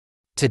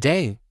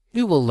Today,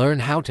 we will learn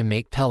how to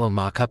make pillow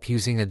mockup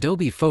using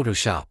Adobe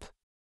Photoshop.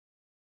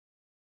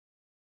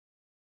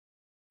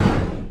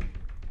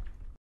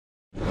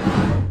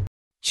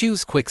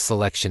 Choose Quick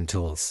Selection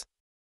Tools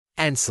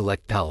and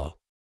select Pillow.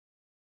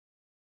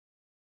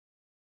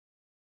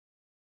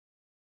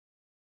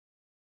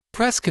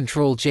 Press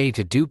Ctrl-J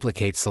to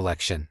duplicate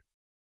selection.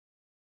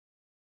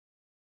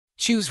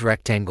 Choose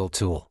Rectangle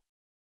tool.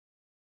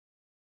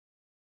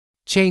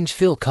 Change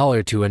fill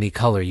color to any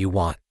color you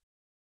want.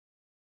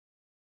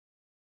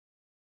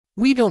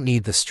 We don't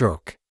need the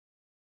stroke.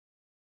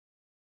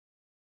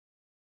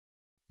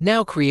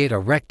 Now create a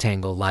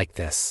rectangle like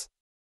this.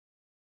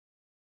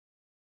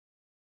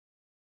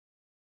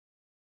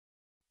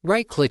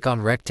 Right-click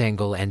on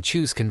Rectangle and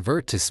choose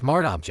Convert to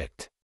Smart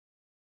Object.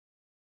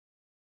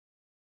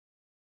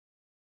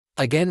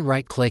 Again,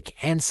 right-click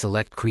and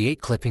select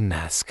Create Clipping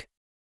Mask.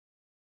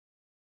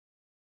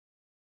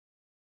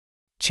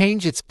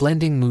 Change its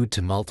blending mode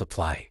to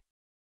Multiply.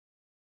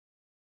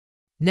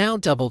 Now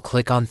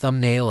double-click on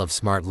Thumbnail of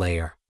Smart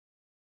Layer.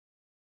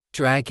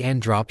 Drag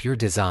and drop your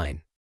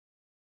design.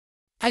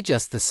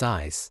 Adjust the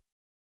size.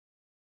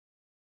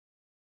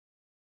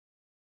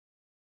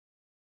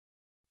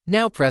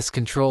 Now press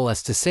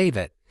Ctrl-S to save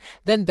it,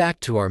 then back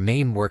to our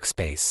main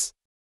workspace.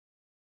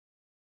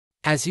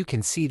 As you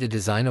can see, the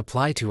design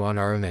applied to on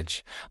our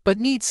image, but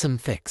needs some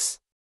fix.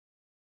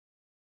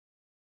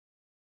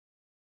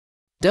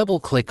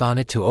 Double-click on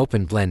it to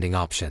open blending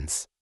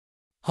options.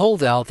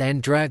 Hold Alt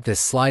and drag this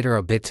slider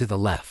a bit to the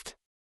left.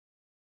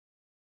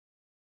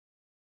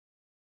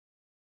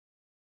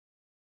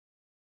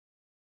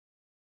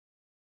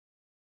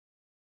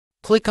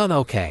 Click on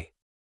OK.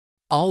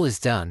 All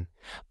is done,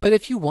 but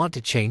if you want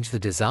to change the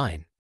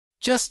design,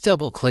 just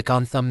double-click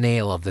on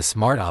Thumbnail of the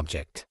Smart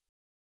Object.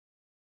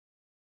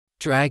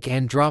 Drag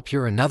and drop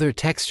your another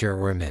texture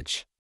or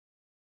image.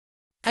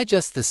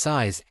 Adjust the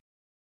size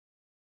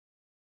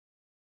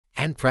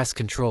and press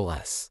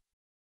Ctrl-S.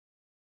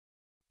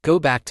 Go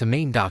back to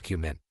main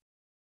document.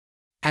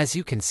 As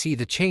you can see,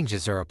 the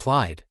changes are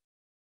applied.